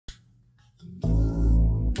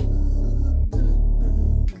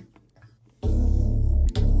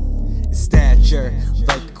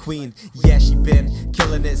queen. Yeah, she been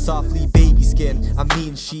killing it softly, baby skin. I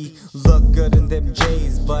mean, she look good in them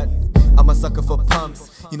J's, but I'm a sucker for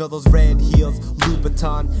pumps. You know those red heels,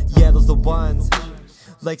 loubiton, yeah, those the ones.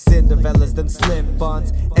 Like Cinderella's, them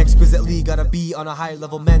slip-ons. Exquisitely, gotta be on a higher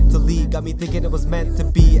level mentally. Got me thinking it was meant to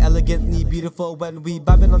be. Elegantly beautiful when we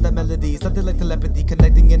vibing on that melody. Something like telepathy,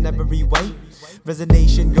 connecting in every way.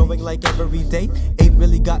 Resonation growing like every day. Ain't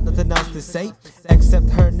really got nothing else to say except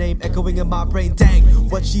her name echoing in my brain. Dang,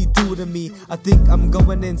 what she do to me, I think I'm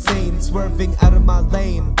going insane. Swerving out of my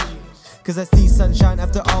lane, cause I see sunshine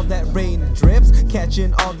after all that rain. Drips,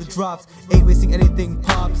 catching all the drops. Ain't wasting anything,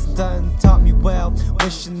 pops done taught me well.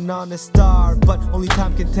 Wishing on a star, but only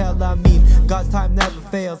time can tell. I mean, God's time never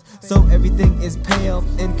fails, so everything is pale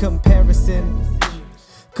in comparison.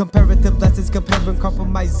 Comparative lessons, comparing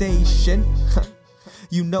compromisation.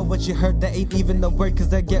 You know what you heard, that ain't even a word,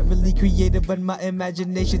 cause I get really creative when my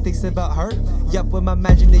imagination thinks about her. Yup, when my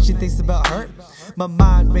imagination thinks about her. My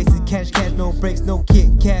mind races, cash, no breaks, no Kit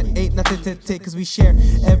Kat. Ain't nothing to take, cause we share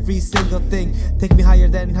every single thing. Take me higher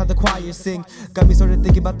than how the choir sing. Got me started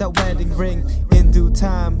thinking about that wedding ring in due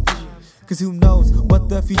time, cause who knows what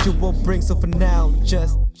the future will bring. So for now,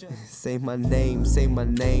 just say my name, say my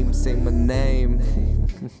name, say my name.